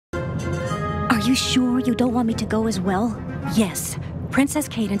Are you sure you don't want me to go as well? Yes. Princess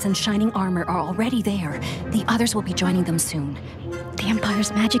Cadance and Shining Armor are already there. The others will be joining them soon. The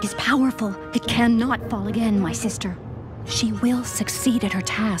Empire's magic is powerful. It cannot fall again, my sister. She will succeed at her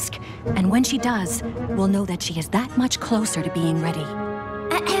task, and when she does, we'll know that she is that much closer to being ready.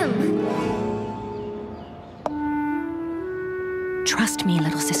 Ahem. Trust me,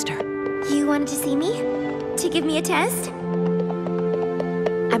 little sister. You wanted to see me? To give me a test?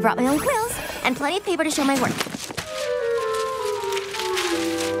 I brought my own quills and plenty of paper to show my work.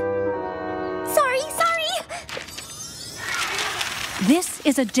 Sorry. This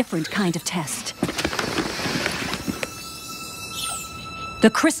is a different kind of test. The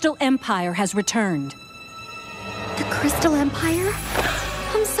Crystal Empire has returned. The Crystal Empire?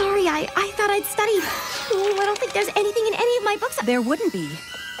 I'm sorry, I thought I'd studied. Oh, I don't think there's anything in any of my books. There wouldn't be.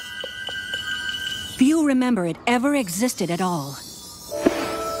 Few remember it ever existed at all.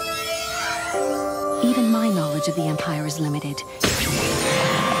 Even my knowledge of the Empire is limited.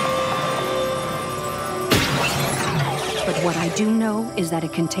 But what I do know is that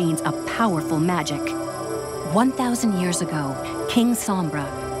it contains a powerful magic. 1,000 years ago, King Sombra,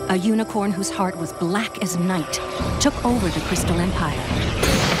 a unicorn whose heart was black as night, took over the Crystal Empire.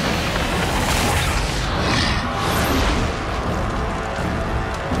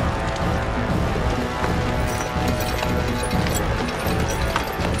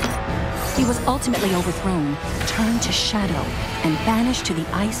 He was ultimately overthrown, turned to shadow, and banished to the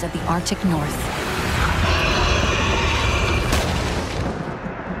ice of the Arctic North.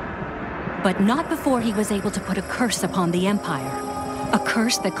 But not before he was able to put a curse upon the Empire. A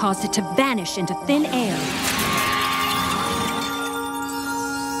curse that caused it to vanish into thin air.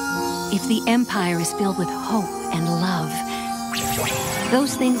 If the Empire is filled with hope and love,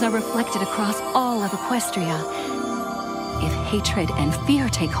 those things are reflected across all of Equestria. If hatred and fear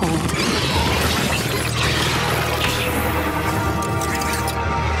take hold,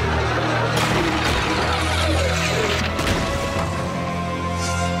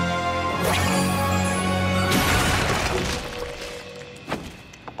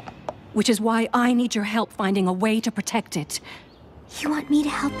 which is why I need your help finding a way to protect it. You want me to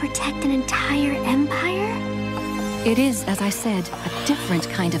help protect an entire empire? It is, as I said, a different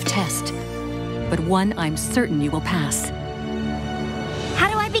kind of test, but one I'm certain you will pass. How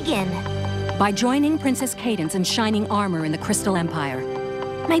do I begin? By joining Princess Cadance and Shining Armor in the Crystal Empire.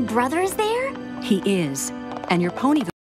 My brother is there? He is, and your pony